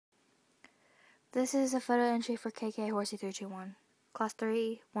This is a photo entry for kkhorsie321, Class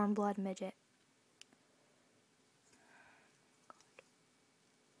 3, warm blood midget.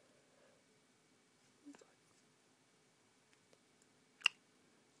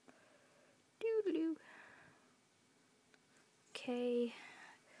 Okay,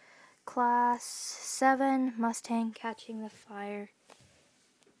 Class 7, Mustang, catching the fire.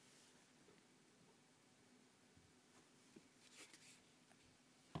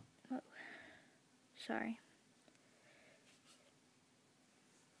 Oh, sorry.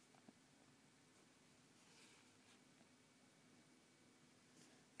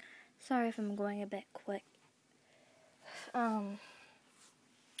 Sorry if I'm going a bit quick.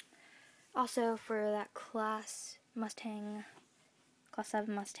 Also for that Class Mustang, Class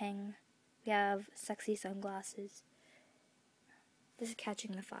 7 Mustang, we have sexy sunglasses. This is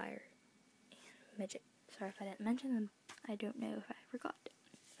catching the fire. And Midget. Sorry if I didn't mention them. I don't know if I forgot.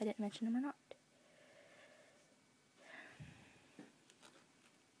 If I didn't mention them or not.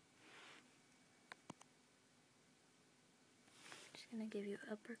 Just gonna give you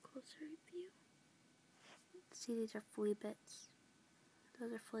an upper closer view. See, these are flea bits.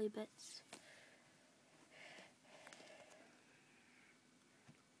 Those are flea bits.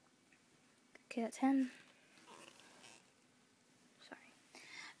 Okay, that's him. Sorry.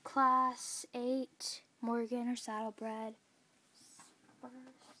 Class 8, Morgan or saddlebred.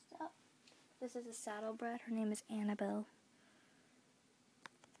 First up, this is a saddlebred. Her name is Belle.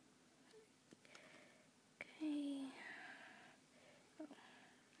 Okay. Oh,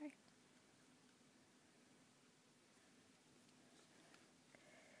 sorry.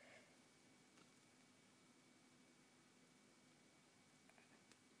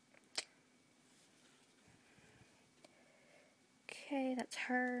 Okay, that's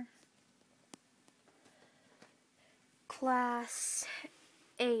her. Class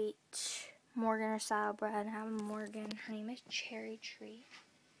 8, Morgan or saddlebred. I have a Morgan. Her name is Cherry Tree.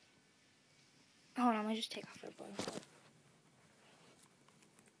 Hold on, let me just take off her blanket.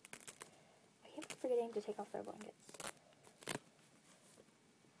 I keep forgetting to take off their blankets.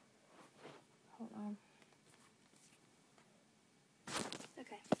 Hold on.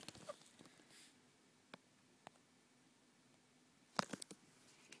 Okay.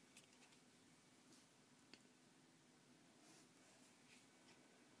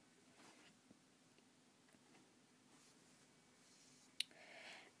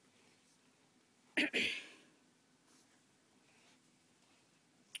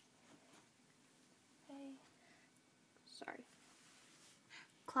 Sorry.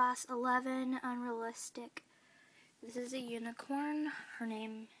 Class 11, unrealistic. This is a unicorn. Her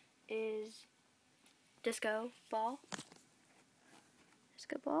name is Disco Ball.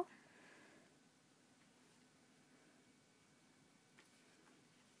 Disco Ball.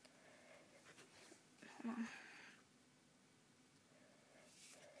 Hold on.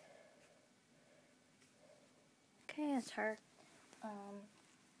 Okay, that's her.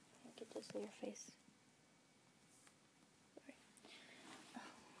 Can't get to see her face.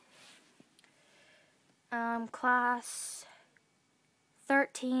 Class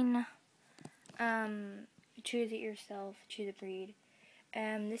 13, choose it yourself, choose a breed.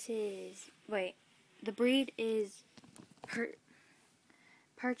 This is, the breed is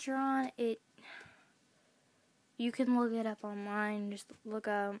Percheron. You can look it up online, just look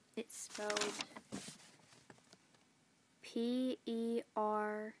up, it's spelled Percheron.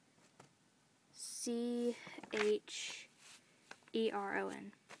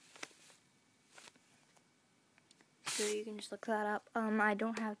 So you can just look that up. I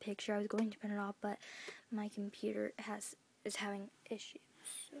don't have a picture. I was going to print it off, but my computer is having issues.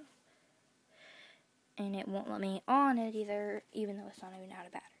 So. And it won't let me on it either, even though it's not even out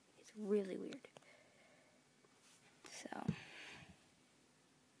of battery. It's really weird. So. Okay,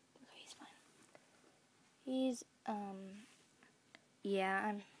 he's fine. He's, yeah,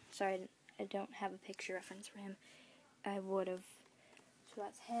 I'm sorry I don't have a picture reference for him. I would have. So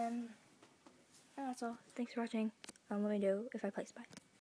that's him. And that's all. Thanks for watching. Let me know if I place. Bye.